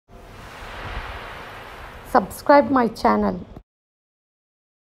subscribe my channel.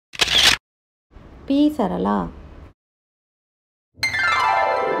 P. Sarala.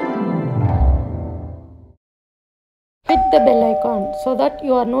 Hit the bell icon so that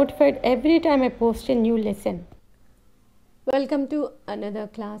you are notified every time I post a new lesson. Welcome to another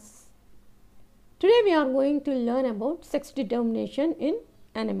class. Today we are going to learn about sex determination in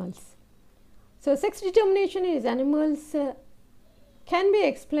animals. So sex determination in animals can be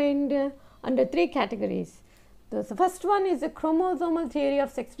explained under three categories. The first one is the chromosomal theory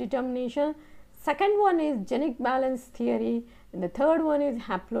of sex determination, second one is genic balance theory, and the third one is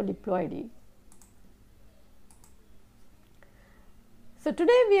haplodiploidy. So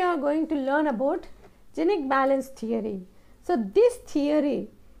today we are going to learn about genic balance theory. So this theory,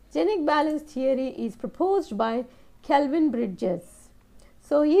 genic balance theory, is proposed by Kelvin Bridges.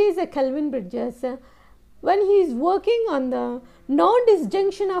 So he is a Kelvin Bridges. When he is working on the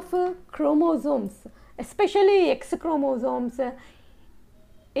non-disjunction of chromosomes, especially X chromosomes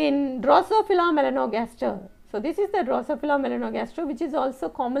in Drosophila melanogaster. So this is the Drosophila melanogaster, which is also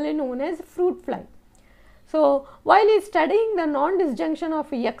commonly known as fruit fly. So while he is studying the non-disjunction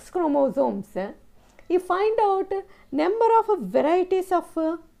of X chromosomes, he find out number of varieties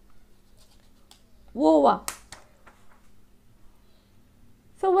of ova.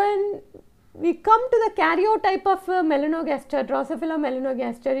 So when we come to the karyotype of melanogaster, Drosophila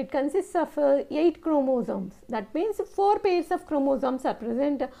melanogaster, it consists of 8 chromosomes. That means 4 pairs of chromosomes are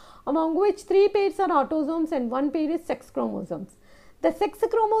present, among which 3 pairs are autosomes and 1 pair is sex chromosomes. The sex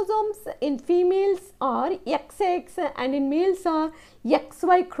chromosomes in females are XX and in males are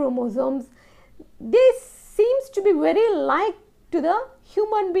XY chromosomes. This seems to be very like to the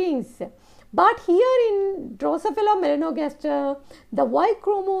human beings. But here in Drosophila melanogaster, the Y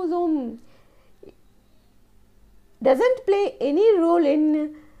chromosome doesn't play any role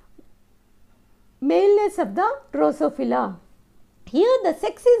in maleness of the Drosophila. Here the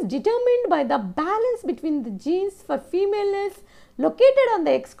sex is determined by the balance between the genes for femaleness located on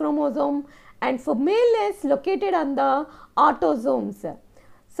the X chromosome and for maleness located on the autosomes.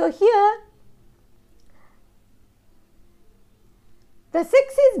 So here the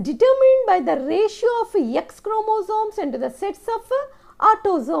sex is determined by the ratio of X chromosomes and the sets of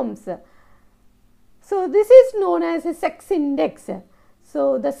autosomes. So this is known as a sex index.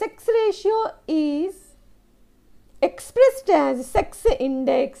 So the sex ratio is expressed as sex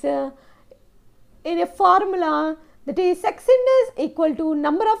index in a formula, that is sex index equal to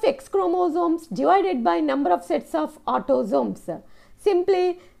number of X chromosomes divided by number of sets of autosomes.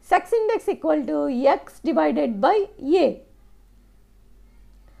 Simply sex index equal to X divided by A.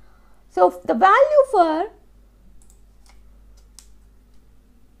 So the value for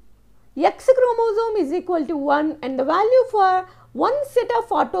X chromosome is equal to 1 and the value for one set of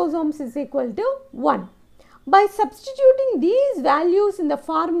autosomes is equal to 1. By substituting these values in the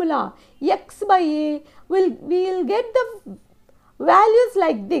formula X by A, we will get the values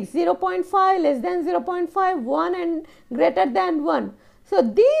like this: 0.5, less than 0.5, 1 and greater than 1. So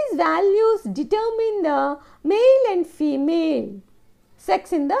these values determine the male and female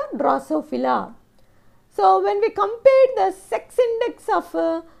sex in the Drosophila. So when we compare the sex index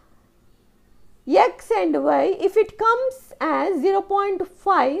of X and Y, if it comes as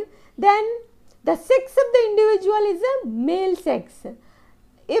 0.5, then the sex of the individual is a male sex.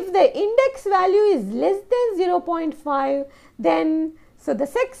 If the index value is less than 0.5, then so the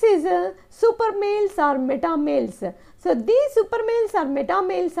sex is super males or meta males. So these super males or meta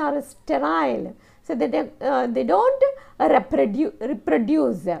males are sterile. So they don't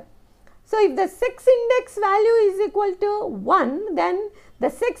reproduce. So if the sex index value is equal to 1, then the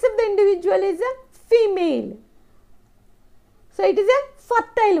sex of the individual is a female. So it is a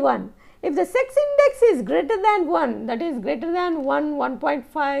fertile one. If the sex index is greater than 1, that is greater than 1,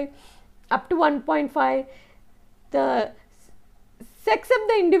 1.5 up to 1.5, the sex of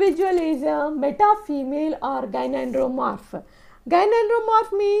the individual is a meta-female or gynandromorph.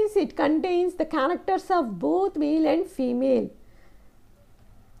 Gynandromorph means it contains the characters of both male and female.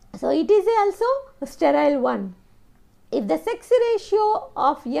 So it is also a sterile one. If the sex ratio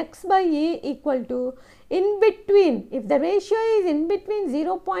of X by A equal to in between, if the ratio is in between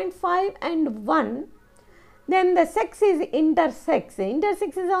 0.5 and 1, then the sex is intersex.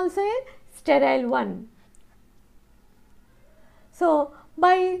 Intersex is also a sterile one. So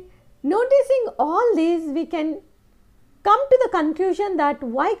by noticing all these, we can come to the conclusion that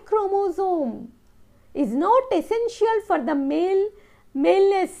Y chromosome is not essential for the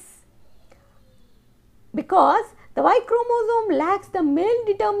maleness, because the Y chromosome lacks the male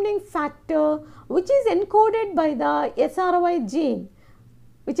determining factor which is encoded by the SRY gene.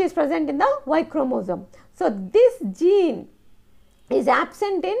 which is present in the Y chromosome. So, this gene is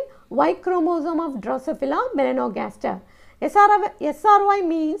absent in Y chromosome of Drosophila melanogaster. SRY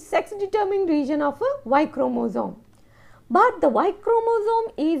means sex determining region of a Y chromosome. But the Y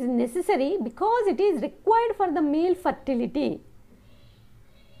chromosome is necessary because it is required for the male fertility.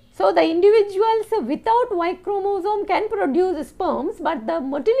 So, the individuals without Y chromosome can produce sperms, but the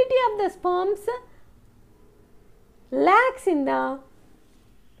motility of the sperms lacks in the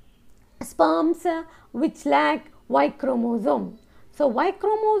sperms which lack Y chromosome. So, Y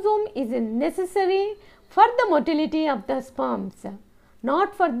chromosome is necessary for the motility of the sperms,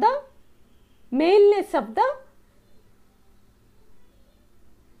 not for the maleness of the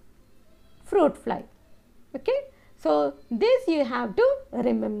fruit fly. Okay. So, this you have to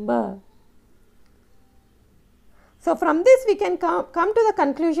remember. So, from this we can come to the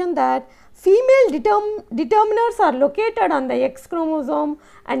conclusion that female determiners are located on the X chromosome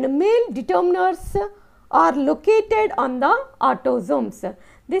and male determiners are located on the autosomes.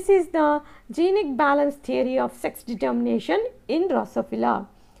 This is the genic balance theory of sex determination in Drosophila.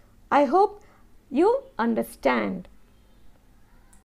 I hope you understand.